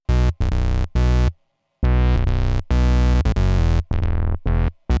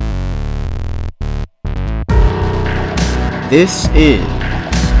This is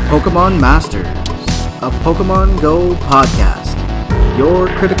Pokemon Masters, a Pokemon Go podcast. Your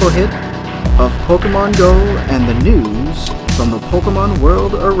critical hit of Pokemon Go and the news from the Pokemon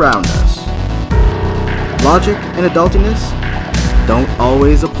world around us. Logic and adultiness don't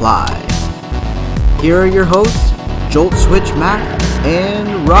always apply. Here are your hosts, Jolt Switch Mac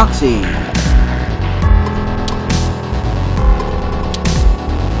and Roxy.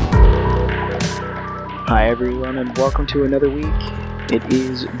 Hi everyone and welcome to another week. It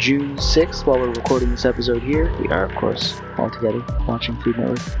is June 6th while we're recording this episode here. We are of course all together watching Food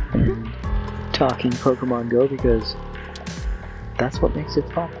Network and talking Pokemon Go because that's what makes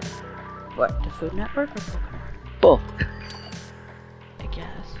it fun. What, the Food Network or Pokemon? Both. I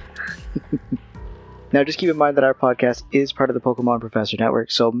guess. Now just keep in mind that our podcast is part of the Pokemon Professor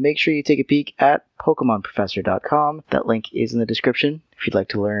Network, so make sure you take a peek at PokemonProfessor.com. That link is in the description if you'd like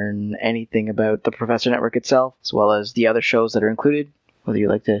to learn anything about the Professor Network itself, as well as the other shows that are included, whether you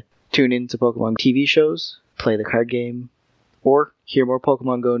like to tune into Pokemon TV shows, play the card game, or hear more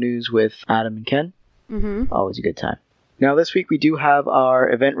Pokemon Go news with Adam and Ken. Always a good time. Now this week we do have our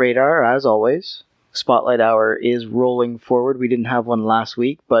event radar, as always. Spotlight Hour is rolling forward. We didn't have one last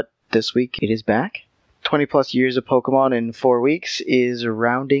week, but this week it is back. 20 plus years of Pokemon in 4 weeks is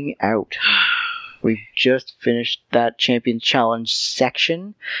rounding out. We've just finished that Champion Challenge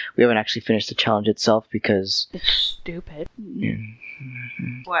section. We haven't actually finished the challenge itself because... It's stupid.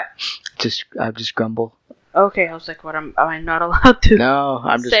 What? I just grumble. Okay, I was like, what, am I not allowed to No,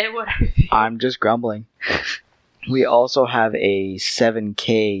 I'm just... say what I feel? I'm just grumbling. We also have a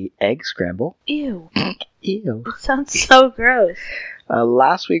 7K egg scramble. Ew. Ew. It sounds so gross.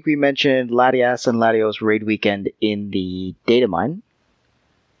 Last week we mentioned Latias and Latios raid weekend in the data mine.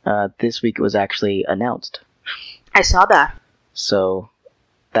 This week it was actually announced. I saw that. So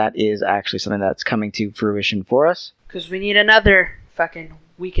that is actually something that's coming to fruition for us. Because we need another fucking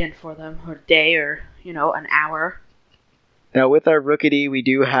weekend for them, or day, or, an hour. Now with our Rookity, we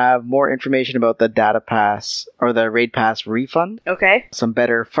do have more information about the data pass, or the raid pass refund. Okay. Some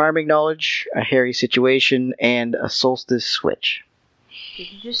better farming knowledge, a hairy situation, and a solstice switch.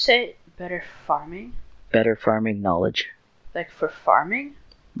 Did you just say better farming? Better farming knowledge. Like for farming?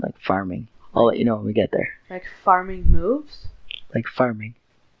 Like farming. I'll let you know when we get there. Like farming moves? Like farming.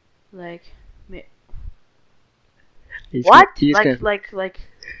 Like... You're What? gonna... Like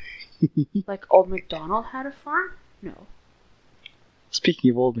Old MacDonald had a farm? No.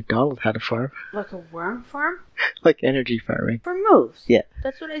 Speaking of Old MacDonald had a farm. Like a worm farm? Like energy farming. For moves? Yeah.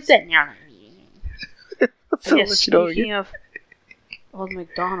 That's what I said. So I guess speaking of Old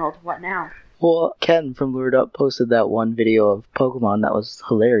MacDonald, what now? Well, Ken from Lured Up posted that one video of Pokemon that was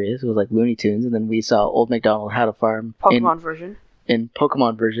hilarious. It was like Looney Tunes, and then we saw Old MacDonald had a farm. Pokemon version. In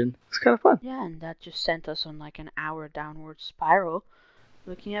Pokemon version. It's kind of fun. Yeah, and that just sent us on like an hour downward spiral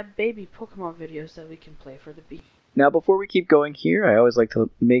looking at baby Pokemon videos that we can play for the beat. Now, before we keep going here, I always like to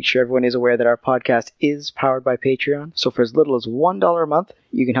make sure everyone is aware that our podcast is powered by Patreon. So for as little as $1 a month,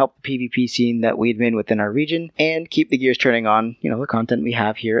 you can help the PvP scene that we admin within our region and keep the gears turning on, the content we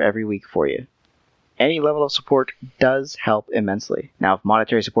have here every week for you. Any level of support does help immensely. Now, if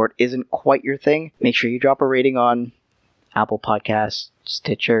monetary support isn't quite your thing, make sure you drop a rating on Apple Podcasts,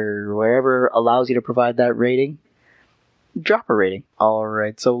 Stitcher, wherever allows you to provide that rating. Drop a rating.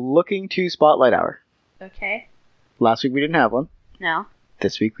 Alright, so looking to Spotlight Hour. Okay. Last week we didn't have one. No.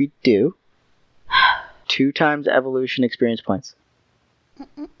 This week we do. 2 times evolution experience points.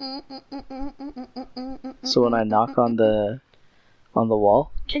 So when I knock on the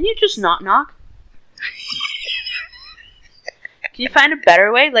wall. Can you just not knock? Can you find a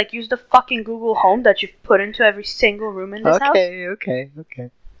better way? Like use the fucking Google Home that you've put into every single room in this house? Okay.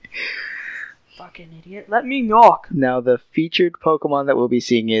 Fucking idiot. Let me knock. Now the featured Pokemon that we'll be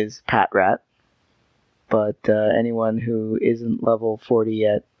seeing is Patrat. But anyone who isn't level 40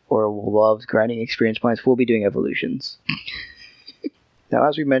 yet or loves grinding experience points will be doing evolutions. Now,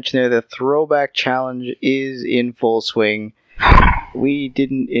 as we mentioned there, the Throwback Challenge is in full swing. We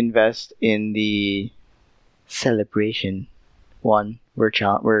didn't invest in the celebration one. We're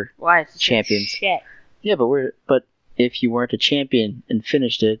Why? It's champions. Shit. Yeah, but if you weren't a champion and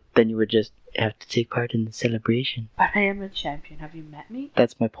finished it, then you would just have to take part in the celebration. But I am a champion. Have you met me?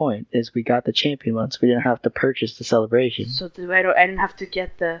 That's my point, is we got the champion one, so we didn't have to purchase the celebration. So I didn't have to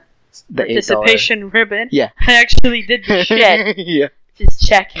get the $8 participation ribbon? Yeah. I actually did the shit. Yeah. Just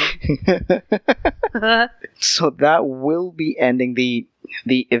checking. So that will be ending, the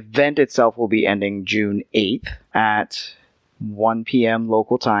event itself will be ending June 8th at 1 p.m.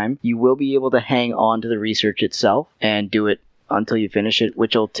 local time. You will be able to hang on to the research itself and do it until you finish it,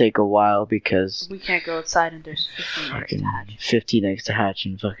 which will take a while because We can't go outside and there's 15 eggs to fucking hatch. 15 eggs to hatch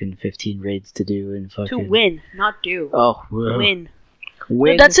and fucking 15 raids to do and fucking... To win, not do. Oh, whoa. Win.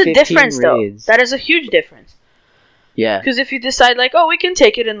 Win That's a 15 difference, raids. though. That is a huge difference. Yeah. Because if you decide, like, oh, we can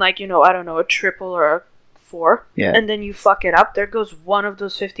take it in, like, you know, I don't know, a triple or a 4, Yeah. and then you fuck it up, there goes one of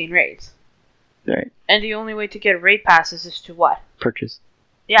those 15 raids. Right. And the only way to get raid passes is to what? Purchase.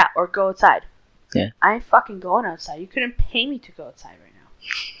 Yeah, or go outside. Yeah. I ain't fucking going outside. You couldn't pay me to go outside right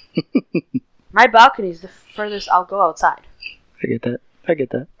now. My balcony is the furthest I'll go outside. I get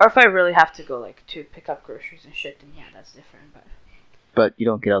that. Or if I really have to go, like, to pick up groceries and shit, then yeah, that's different, but... But you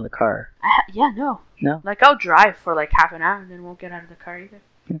don't get out of the car. No. No? Like, I'll drive for, like, half an hour and then won't get out of the car either.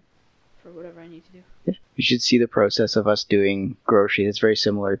 Yeah. For whatever I need to do. Yeah. You should see the process of us doing groceries. It's very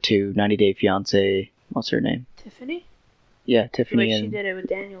similar to 90 Day Fiancé. What's her name? Tiffany? Yeah, The Tiffany way she and... did it with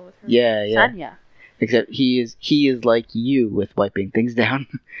Daniel with her Yeah. son, yeah. Except he is like you with wiping things down.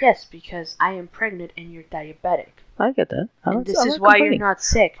 Yes, because I am pregnant and you're diabetic. I get that. And this is why you're not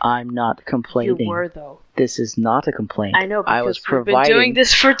sick. I'm not complaining. You were, though. This is not a complaint. I know, because I was we've providing... been doing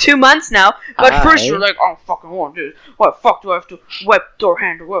this for 2 months now. But first you're like, oh, fucking want this. What the fuck do I have to wipe door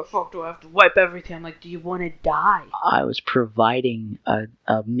handle? What the fuck do I have to wipe everything? I'm like, do you want to die? I was providing a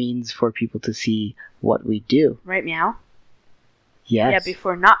means for people to see what we do. Right, meow? Yes. Yeah,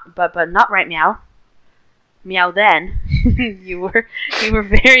 before not, but not right, meow. Meow then. you were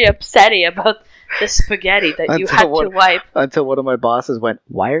very upsetty about the spaghetti that you had to wipe. Until one of my bosses went,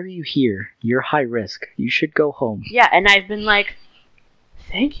 "Why are you here? You're high risk. You should go home." Yeah, and I've been like,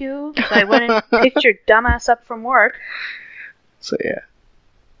 thank you. So I went and picked your dumbass up from work. So yeah.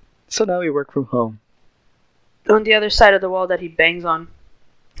 So now we work from home. On the other side of the wall that he bangs on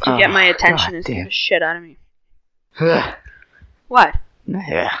to get my attention God and scare damn. the shit out of me. Yeah. What?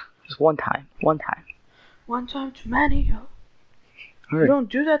 Just one time. One time too many, yo. You Alright. don't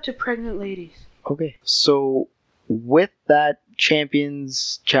do that to pregnant ladies. Okay. So with that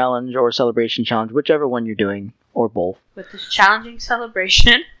Champions Challenge or Celebration Challenge, whichever one you're doing, or both, With this challenging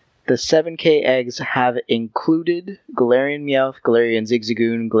celebration, the 7K eggs have included Galarian Meowth, Galarian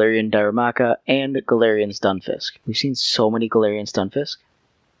Zigzagoon, Galarian Darumaka, and Galarian Stunfisk. We've seen so many Galarian Stunfisk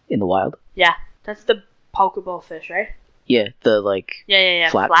in the wild. yeah, that's the Pokeball fish, right? Yeah, the like Yeah.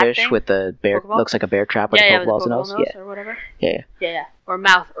 flat fish thing? with the bear Pokeball? looks like a bear trap with Yeah, a with the Pokeball's Pokeball nose. nose Yeah, or whatever. yeah. Yeah. Or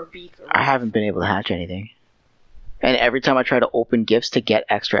mouth or beak. Or I haven't been able to hatch anything. And every time I try to open gifts to get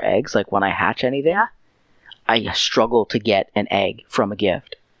extra eggs, like when I hatch anything, Yeah. I struggle to get an egg from a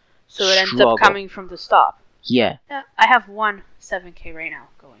gift. So it ends Struggle. up coming from the stop. Yeah, Yeah, I have one 7K right now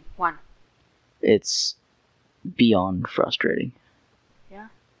going. One. it's beyond frustrating. Yeah.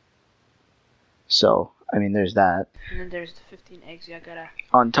 So, I mean, there's that. And then there's the 15 eggs you gotta...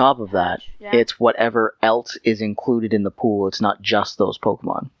 On top of that, hatch. Yeah. it's whatever else is included in the pool. It's not just those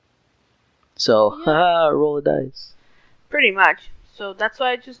Pokemon. So, Yeah. roll the dice. Pretty much. So that's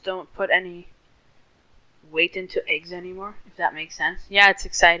why I just don't put any weight into eggs anymore, if that makes sense. Yeah, it's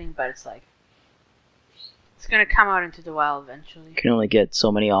exciting, but it's like... It's gonna come out into the wild eventually. You can only get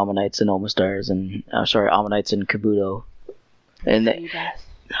so many Ammonites and Omastars and... Ammonites and Kabuto. And the... Feebas.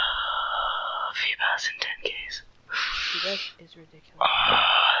 Feebas and 10Ks. Feebas is ridiculous.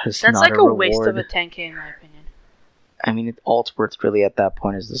 It's That's not like a waste reward. of a 10K in my opinion. I mean, all it's worth really at that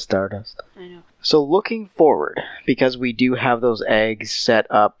point is the Stardust. I know. So looking forward, because we do have those eggs set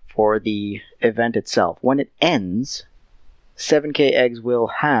up for the event itself, when it ends, 7K eggs will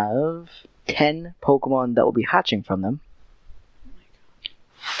have 10 Pokemon that will be hatching from them.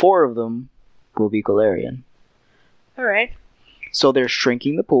 4 of them will be Galarian. Alright. So they're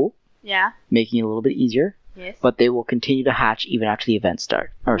shrinking the pool, Yeah. making it a little bit easier, Yes. but they will continue to hatch even after the event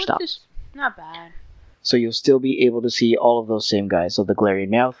Which stops. is not bad. So you'll still be able to see all of those same guys. So the Galarian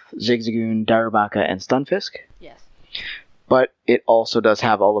Meowth, Zigzagoon, Darumaka, and Stunfisk. Yes. But it also does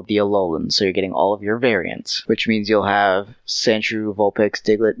have all of the Alolans, so you're getting all of your variants. Which means you'll have Sandshrew, Vulpix,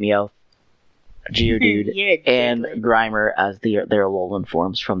 Diglett, Meowth, Geodude, Yeah, and Diglett. Grimer as their Alolan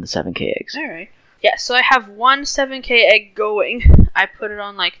forms from the 7K eggs. Alright. Yeah, so I have one 7K egg going. I put it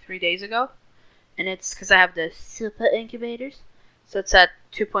on like 3 days ago. And it's because I have the super incubators. So it's at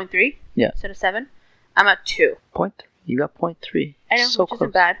 2.3 Yeah. instead of 7. I'm at 2. You got 0.3. I know, so which close.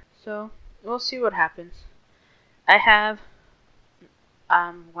 isn't bad. So we'll see what happens. I have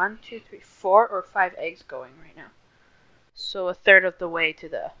 1, 2, 3, 4 or 5 eggs going right now. So a third of the way to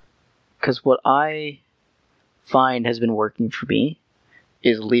the... Because what I find has been working for me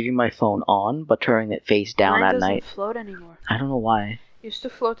is leaving my phone on, but turning it face down Mine at doesn't night. float anymore. I don't know why. Used to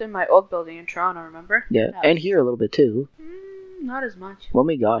float in my old building in Toronto, remember? Yeah, That and was- here a little bit too. Not as much. When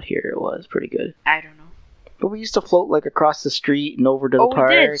we got here, it was pretty good. I don't know. But we used to float like across the street and over to the park.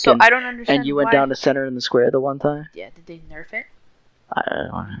 We did. So I don't understand. And you went down to Center in the Square the one time. Yeah. Did they nerf it? I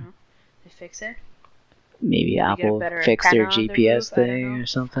don't know. They fix it. Maybe Apple fixed their GPS thing or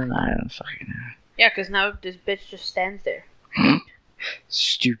something. I don't fucking know. Yeah, because now this bitch just stands there.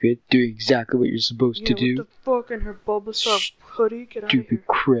 Stupid. Doing exactly what you're supposed to do. What the fuck in her Bulbasaur hoodie? Get out of here. Stupid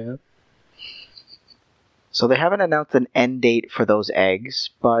crap. So they haven't announced an end date for those eggs,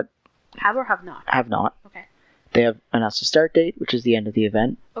 but... Have or have not? Have not. Okay. They have announced a start date, which is the end of the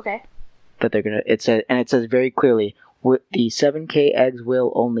event. Okay. That they're gonna... It says very clearly, the 7K eggs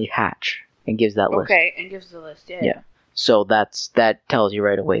will only hatch. And gives that list. Okay, and gives the list, yeah. So that tells you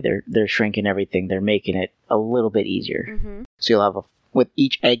right away they're shrinking everything. They're making it a little bit easier. Mm-hmm. So you'll have with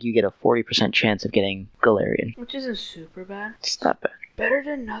each egg you get a 40% chance of getting Galarian. Which isn't super bad. It's not bad. Better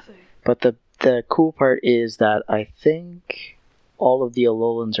than nothing. But the cool part is that I think all of the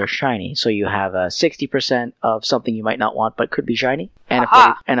Alolans are shiny. So you have a 60% of something you might not want but could be shiny. And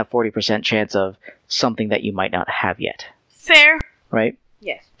a 40% chance of something that you might not have yet. Fair. Right?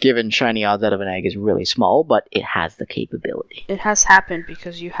 Yes. Given shiny odds out of an egg is really small, but it has the capability. It has happened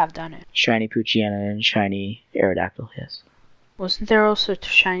because you have done it. Shiny Poochyena and shiny Aerodactyl, yes. Wasn't there also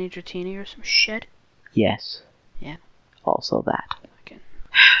shiny Dratini or some shit? Yes. Yeah. Also that. Okay.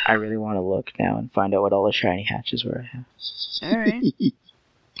 I really want to look now and find out what all the shiny hatches were I have. Alright.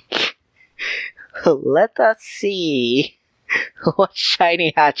 Let us see what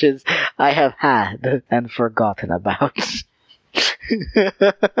shiny hatches I have had and forgotten about.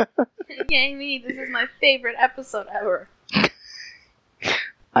 Yay me, this is my favorite episode ever.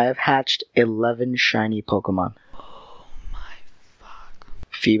 I have hatched 11 shiny Pokemon. Oh my fuck.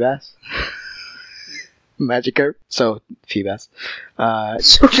 Feebas. Magikarp. So, Feebas.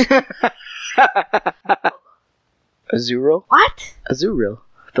 Azurill. What? Azurill.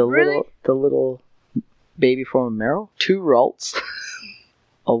 The little baby form of Meryl. 2 Ralts.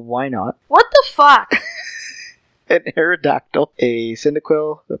 A Wynot. What the fuck? An Aerodactyl, a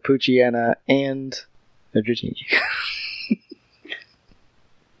Cyndaquil, a Poochyena, and a Dratini.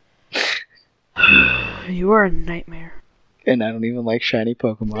 You are a nightmare. And I don't even like shiny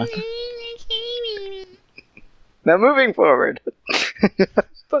Pokemon. Now moving forward.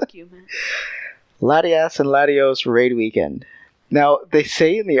 Fuck you, man. Latias and Latios Raid Weekend. Now, they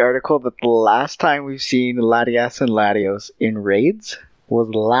say in the article that the last time we've seen Latias and Latios in raids was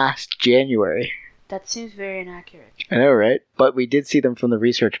last January. That seems very inaccurate. I know, right? But we did see them from the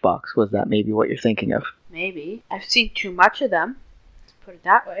research box. Was that maybe what you're thinking of? Maybe. I've seen too much of them. Let's put it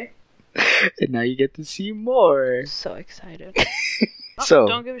that way. And now you get to see more. So excited. So,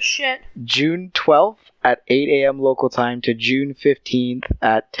 don't give a shit. June 12th at 8 a.m. local time to June 15th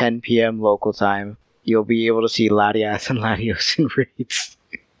at 10 p.m. local time, you'll be able to see Latias and Latios in raids.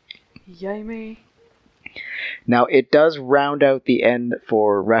 Yay me. Now, it does round out the end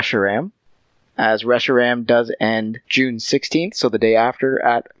for Reshiram, as Reshiram does end June 16th, so the day after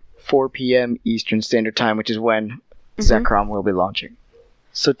at 4 p.m. Eastern Standard Time, which is when Zekrom will be launching.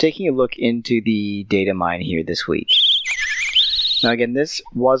 So taking a look into the data mine here this week. Now again, this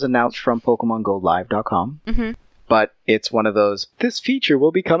was announced from PokemonGoLive.com, but it's one of those, this feature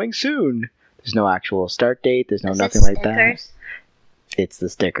will be coming soon. There's no actual start date, there's no nothing like that. It's the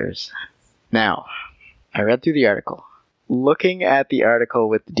stickers. Now, I read through the article. Looking at the article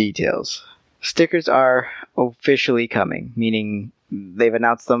with the details, stickers are officially coming, meaning they've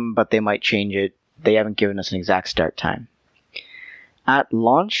announced them, but they might change it. They haven't given us an exact start time. At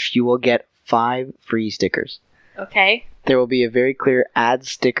launch, you will get 5 free stickers. Okay. There will be a very clear add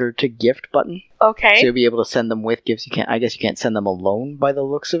sticker to gift button. Okay. So you'll be able to send them with gifts. I guess you can't send them alone by the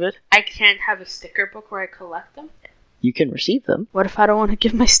looks of it. I can't have a sticker book where I collect them? You can receive them. What if I don't want to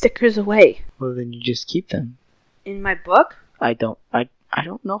give my stickers away? Well, then you just keep them. In my book? I don't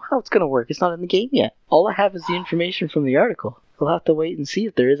know how it's going to work. It's not in the game yet. All I have is the information from the article. We'll have to wait and see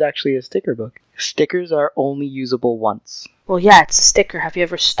if there is actually a sticker book. Stickers are only usable once. Well, yeah, it's a sticker. Have you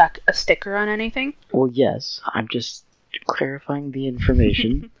ever stuck a sticker on anything? Well, yes. I'm just clarifying the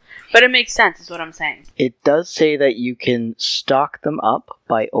information. But it makes sense, is what I'm saying. It does say that you can stock them up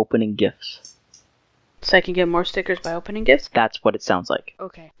by opening gifts. So I can get more stickers by opening gifts? That's what it sounds like.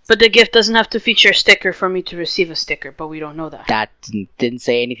 Okay. But the gift doesn't have to feature a sticker for me to receive a sticker, but we don't know that. That didn't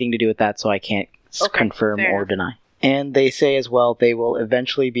say anything to do with that, so I can't confirm or deny. And they say as well they will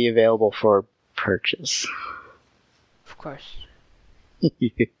eventually be available for purchase. Of course.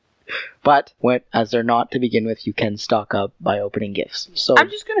 But as they're not to begin with, you can stock up by opening gifts. Yeah. So I'm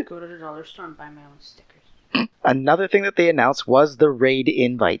just going to go to the dollar store and buy my own stickers. Another thing that they announced was the raid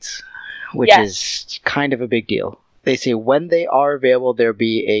invites, which is kind of a big deal. They say when they are available, there'll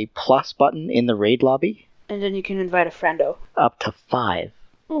be a plus button in the raid lobby, And then you can invite a friendo. Up to 5.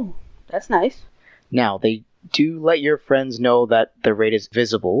 Ooh, that's nice. Now, they do let your friends know that the raid is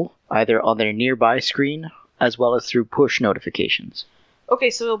visible, either on their nearby screen, as well as through push notifications. Okay,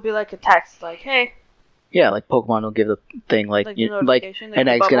 so it'll be like a text, like, hey. Yeah, like Pokemon will give the thing, like the notification, an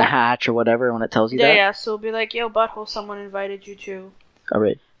egg's gonna hatch or whatever when it tells you that. Yeah, so it'll be like, yo, Butthole, someone invited you to a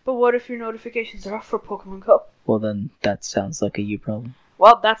raid. But what if your notifications are off for Pokemon Go? Well, then that sounds like a you problem.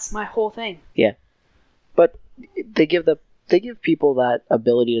 Well, that's my whole thing. Yeah. But they give people that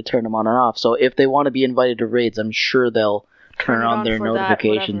ability to turn them on and off. So if they want to be invited to raids, I'm sure they'll turn on their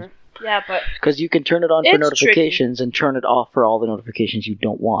notifications. Yeah, but because you can turn it on for notifications and turn it off for all the notifications you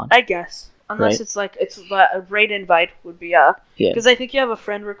don't want. I guess, unless it's like a raid invite would be because I think you have a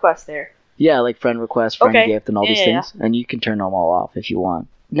friend request there. Yeah, like friend request, friend gift, and all these things, and you can turn them all off if you want.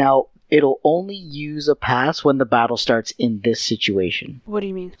 Now, it'll only use a pass when the battle starts in this situation. What do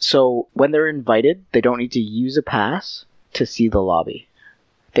you mean? So, when they're invited, they don't need to use a pass to see the lobby.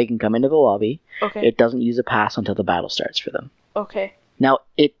 They can come into the lobby. Okay. It doesn't use a pass until the battle starts for them. Okay. Now,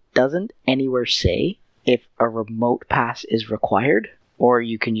 it doesn't anywhere say if a remote pass is required, or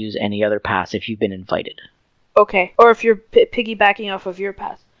you can use any other pass if you've been invited. Okay. Or if you're piggybacking off of your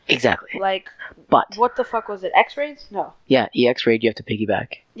pass. Exactly. Like, but what the fuck was it? X-Raids? No. Yeah, EX Raid, you have to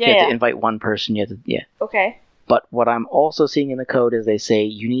piggyback. Yeah, you have to invite one person, you have to, Okay. But what I'm also seeing in the code is they say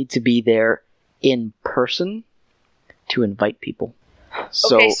you need to be there in person to invite people.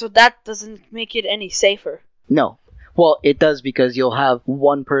 So, okay, so that doesn't make it any safer. No. Well, it does because you'll have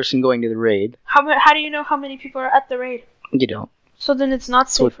one person going to the raid. How do you know how many people are at the raid? You don't. So then it's not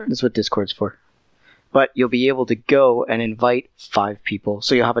safer. That's what Discord's for. But you'll be able to go and invite 5 people.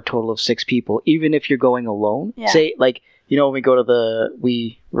 So you'll have a total of 6 people, even if you're going alone. Yeah. Say, like, when we go to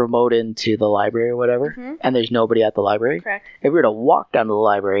we remote into the library or whatever, and there's nobody at the library. Correct. If we were to walk down to the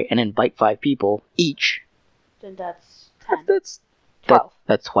library and invite 5 people each, then that's 10. That's 12.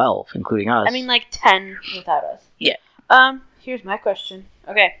 That's 12, including us. I mean, like 10 without us. Yeah. Here's my question.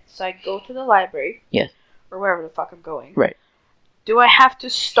 Okay, so I go to the library. Yes. Or wherever the fuck I'm going. Right. Do I have to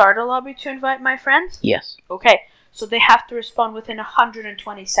start a lobby to invite my friends? Yes. Okay, so they have to respond within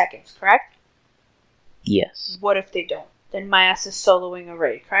 120 seconds, correct? Yes. What if they don't? Then my ass is soloing a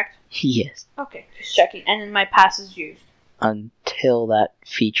raid, correct? Yes. Okay, just checking. And then my pass is used. Until that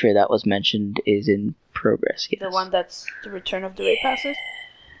feature that was mentioned is in progress, yes. The one that's the return of the raid passes?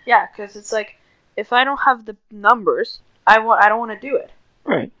 Yeah, because it's like, if I don't have the numbers, I don't want to do it.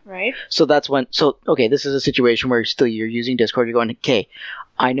 Right. Right? So that's when... So, okay, this is a situation where you're using Discord. You're going, okay,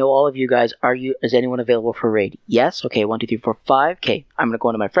 I know all of you guys. Is anyone available for raid? Yes. Okay, 1, 2, 3, 4, 5. Okay, I'm going to go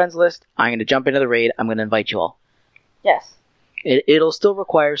into my friends list. I'm going to jump into the raid. I'm going to invite you all. Yes. It'll still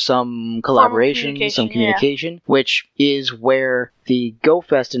require some collaboration, some communication, which is where the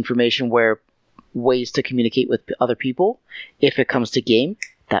GoFest information, where ways to communicate with other people, if it comes to game,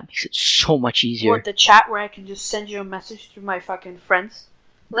 that makes it so much easier. Or the chat where I can just send you a message through my fucking friends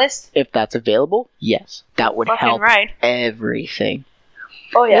list. If that's available, yes. That would help right. everything.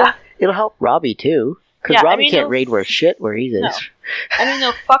 Oh, yeah. It'll help Robbie, too. Because Robbie can't raid where shit where he is. No. I mean,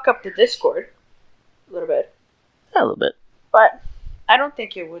 they'll fuck up the Discord. A little bit. A little bit. But I don't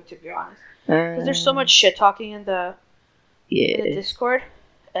think it would, to be honest. Because there's so much shit talking in the Discord.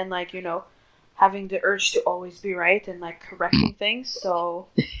 And, like, having the urge to always be right and, like, correcting things. So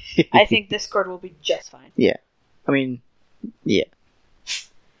I think Discord will be just fine. Yeah. I mean, yeah.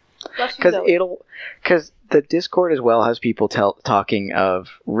 Because the Discord as well has people talking of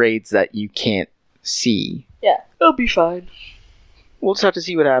raids that you can't see. Yeah, it'll be fine. We'll just have to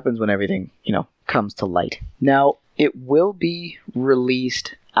see what happens when everything, comes to light. Now, it will be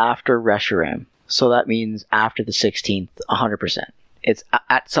released after Reshiram. So that means after the 16th, 100%. It's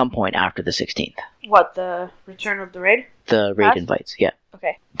at some point after the 16th. What, the return of the raid? The raid invites, yeah.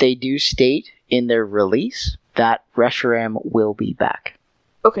 Okay. They do state in their release that Reshiram will be back.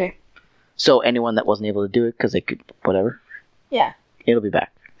 Okay. So anyone that wasn't able to do it because they could, whatever. Yeah. It'll be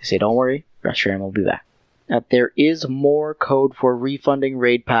back. They say, don't worry, Reshiram will be back. Now, there is more code for refunding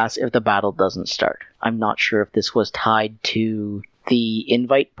Raid Pass if the battle doesn't start. I'm not sure if this was tied to the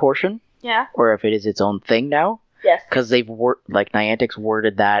invite portion. Yeah. Or if it is its own thing now. Yes. Because they've Niantic's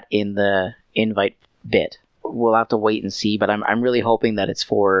worded that in the invite bit. We'll have to wait and see, but I'm really hoping that it's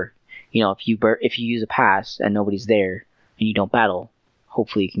for, if you use a pass and nobody's there and you don't battle,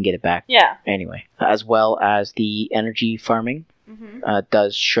 hopefully you can get it back. Yeah. Anyway, as well as the energy farming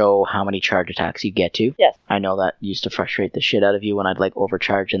does show how many charge attacks you get to. Yes. I know that used to frustrate the shit out of you when I'd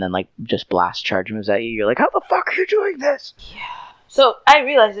overcharge and then just blast charge moves at you. You're like, how the fuck are you doing this? Yeah. So I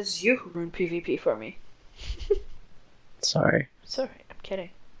realize it's you who ruined PvP for me. Sorry. It's alright. I'm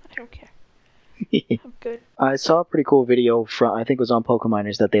kidding. I don't care. I'm good. I saw a pretty cool video from, I think it was on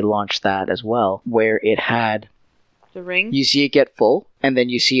Pokeminers, that they launched that as well, where it had, The ring? you see it get full, and then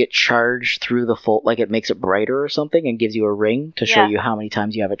you see it charge through the full, like it makes it brighter or something, and gives you a ring to show Yeah. you how many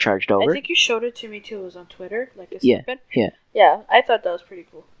times you have it charged over. I think you showed it to me too. It was on Twitter, like a Yeah, snippet. yeah. Yeah, I thought that was pretty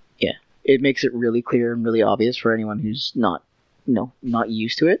cool. It makes it really clear and really obvious for anyone who's not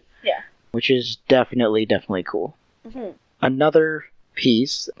used to it. Yeah. Which is definitely cool. Mm-hmm. Another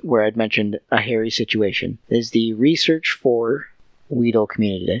piece where I'd mentioned a hairy situation is the research for Weedle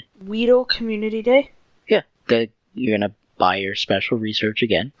Community Day. Weedle Community Day? Yeah. That you're gonna buy your special research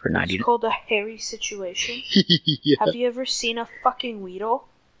again for 90. It's called a hairy situation. Yeah. Have you ever seen a fucking Weedle?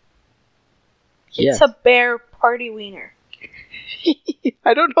 Yeah. It's a bear party wiener.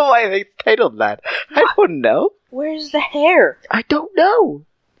 I don't know why they titled that. I don't know. Where's the hair? I don't know.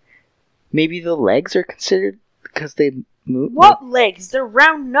 Maybe the legs are considered because they move. What legs? They're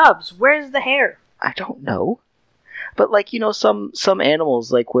round nubs. Where's the hair? I don't know. But like, you know, some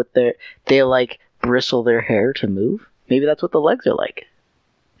animals, like with they like bristle their hair to move. Maybe that's what the legs are like.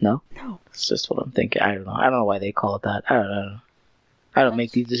 No? No. It's just what I'm thinking. I don't know. I don't know why they call it that. I don't know. I don't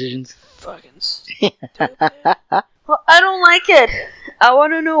make these decisions. Fucking stupid. Well, I don't like it. I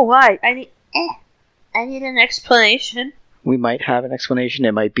want to know why. I need an explanation. We might have an explanation.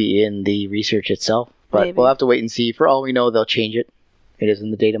 It might be in the research itself. But Maybe. we'll have to wait and see. For all we know, they'll change it. It is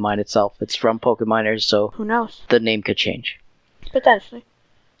in the data mine itself. It's from Pokeminers, so Who knows? the name could change. Potentially.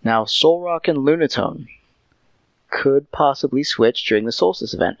 Now, Solrock and Lunatone could possibly switch during the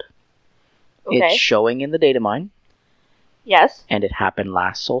Solstice event. Okay. It's showing in the data mine, Yes. and it happened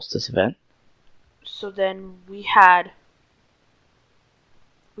last Solstice event. So then we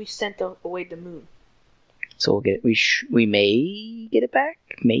sent away the moon. So we'll get we may get it back.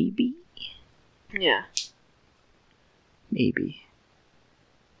 Maybe. Yeah.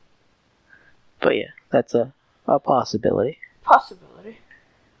 But yeah, that's a possibility. Possibility.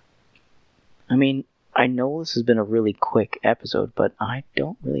 I mean, I know this has been a really quick episode, but I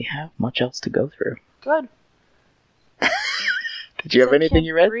don't really have much else to go through. Good. Did you have I anything can't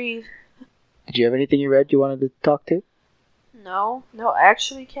you read? Breathe. Did you have anything you read you wanted to talk to? No, I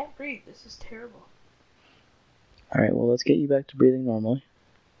actually can't breathe. This is terrible. Alright, well, let's get you back to breathing normally.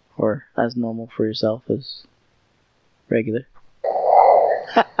 Or as normal for yourself as regular.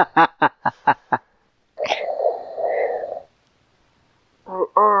 I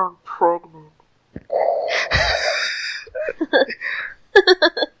am pregnant.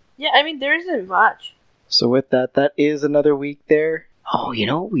 Yeah, I mean, there isn't much. So with that is another week there. Oh, you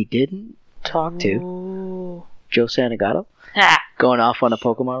know what we didn't talk to? Ooh. Joe Santagato Ha. going off on a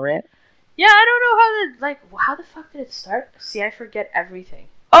Pokemon rant. Yeah, I don't know how the fuck did it start? See, I forget everything.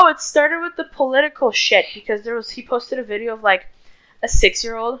 Oh, it started with the political shit because he posted a video of like a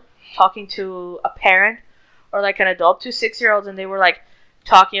 6-year-old talking to a parent or like an adult to 6-year-olds, and they were like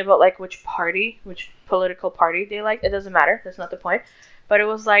talking about like which political party they liked. It doesn't matter. That's not the point. But it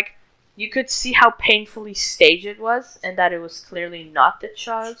was like you could see how painfully staged it was, and that it was clearly not the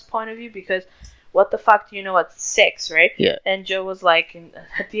child's point of view because what the fuck do you know at 6, right? Yeah. And Joe was like,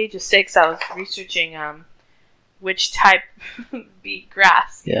 at the age of 6, I was researching which type be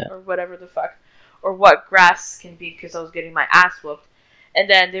grass, Yeah. or whatever the fuck, or what grass can be because I was getting my ass whooped. And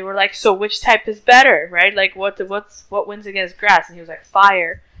then they were like, so which type is better, right? Like what wins against grass? And he was like,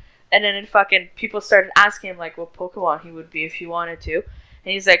 fire. And then people started asking him like what Pokemon he would be if he wanted to.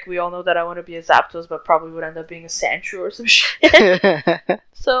 And he's like, we all know that I want to be a Zapdos, but probably would end up being a Sandshrew or some shit.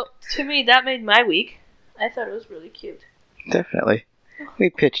 So, to me, that made my week. I thought it was really cute. Definitely. We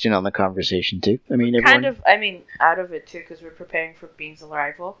pitched in on the conversation too. I mean, everyone... out of it too, because we're preparing for Bean's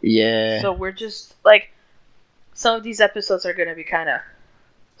arrival. Yeah. So we're just, like, some of these episodes are going to be kind of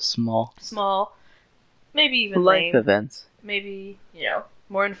small, maybe even life lame. events. Maybe,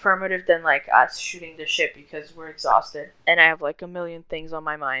 more informative than, like, us shooting the shit because we're exhausted. And I have, like, a million things on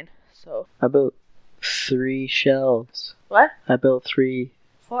my mind, so. I built 3 shelves. What? I built 3...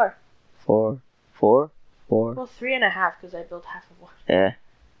 4. 4? Well, 3.5 because I built half of one. Yeah.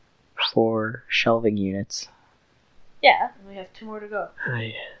 4 shelving units. Yeah, and we have 2 more to go. Oh,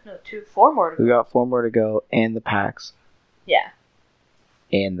 yeah. No, 4 more to go. We got 4 more to go, and the packs. Yeah.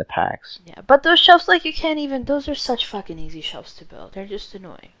 And the packs. Yeah, but those shelves, like, you can't even... Those are such fucking easy shelves to build. They're just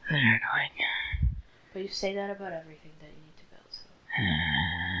annoying. They're annoying. But you say that about everything that you need to build, so...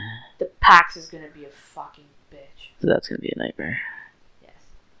 The packs is gonna be a fucking bitch. So that's gonna be a nightmare. Yes.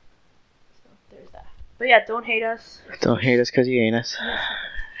 So, there's that. But yeah, don't hate us. Don't hate us because you ain't us.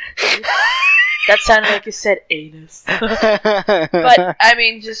 That sounded like you said anus. But, I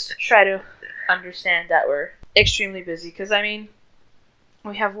mean, just try to understand that we're extremely busy. Because, I mean,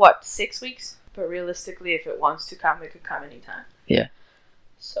 we have, 6 weeks? But realistically, if it wants to come, it could come anytime. Yeah.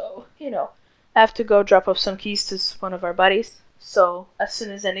 So, I have to go drop off some keys to one of our buddies. So, as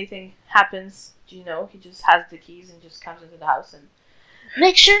soon as anything happens, he just has the keys and just comes into the house and...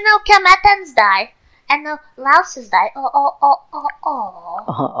 Make sure no Kamatans die. And no louses die. All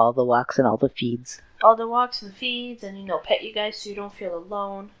the walks and all the feeds. All the walks and feeds and, pet you guys so you don't feel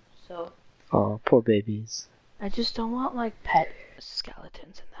alone. So... Oh, poor babies. I just don't want, pet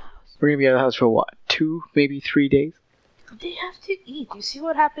skeletons in the house. We're going to be out of the house for what? 2, maybe 3 days? They have to eat. You see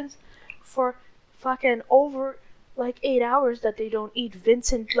what happens for fucking over, 8 hours that they don't eat?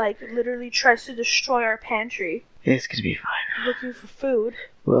 Vincent, literally tries to destroy our pantry. It's going to be fine. Looking for food.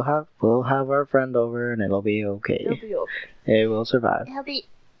 We'll have our friend over and it'll be okay. It'll be okay. It will survive. It'll be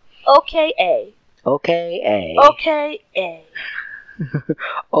Okay-A. Okay-A. Okay-A.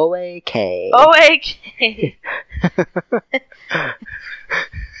 O-A-K. O-A-K.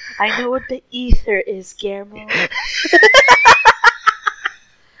 I know what the ether is, Guillermo.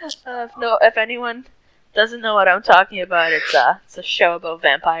 If anyone doesn't know what I'm talking about, it's a show about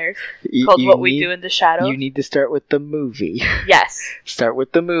vampires called What We Do in the Shadows. You need to start with the movie. Yes. Start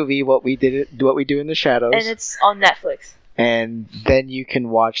with the movie, What We Do in the Shadows. And it's on Netflix. And then you can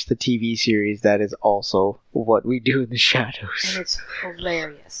watch the TV series that is also What We Do in the Shadows. And it's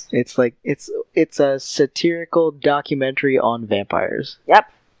hilarious. It's a satirical documentary on vampires. Yep.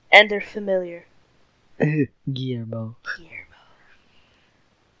 And they're familiar. Guillermo.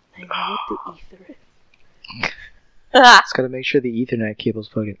 I know what the ether is. Just gotta make sure the Ethernet cable's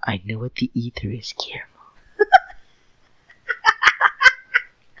plugged in. I know what the ether is, Guillermo.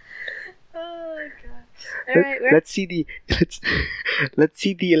 Oh god. Alright, let's see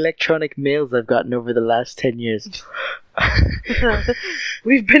the electronic mails I've gotten over the last 10 years.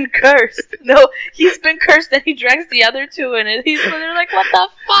 We've been cursed. No, he's been cursed and he drank the other two and they're like, what the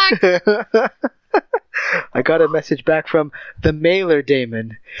fuck? I got a message back from the mailer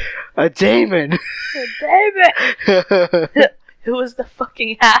Damon. A Damon! Damon! Who was the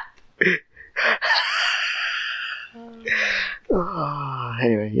fucking hat?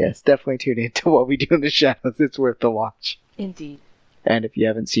 Anyway, yes, definitely tune in to What We Do in the Shadows. It's worth the watch. Indeed. And if you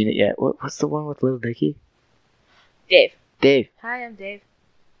haven't seen it yet, what's the one with Lil Dicky? Dave. Hi, I'm Dave.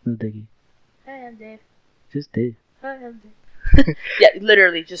 Lil Dicky. Hi, I'm Dave. Just Dave. Hi, I'm Dave. Yeah, it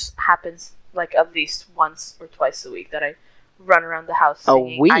literally just happens at least once or twice a week that I run around the house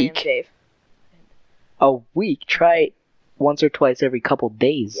singing A week? I am Dave. A week? Try it once or twice every couple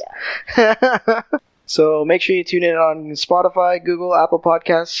days. Yeah. So make sure you tune in on Spotify, Google, Apple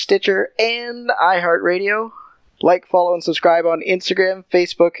Podcasts, Stitcher, and iHeartRadio. Like, follow, and subscribe on Instagram,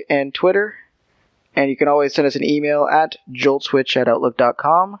 Facebook, and Twitter. And you can always send us an email at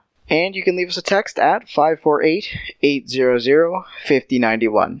joltswitch@outlook.com. And you can leave us a text at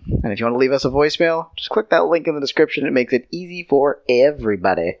 548-800-5091. And if you want to leave us a voicemail, just click that link in the description. It makes it easy for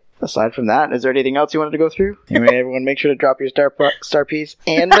everybody. Aside from that, is there anything else you wanted to go through? Anyway, everyone, make sure to drop your star piece.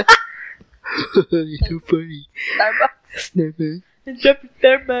 And... You're so funny. Starbucks. Drop your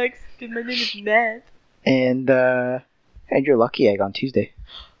Starbucks, because my name is Matt. And your lucky egg on Tuesday.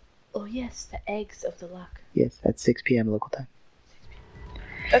 Oh yes, the eggs of the luck. Yes, at 6 p.m. local time.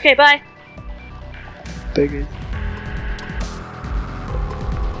 Okay, bye. Bye, guys.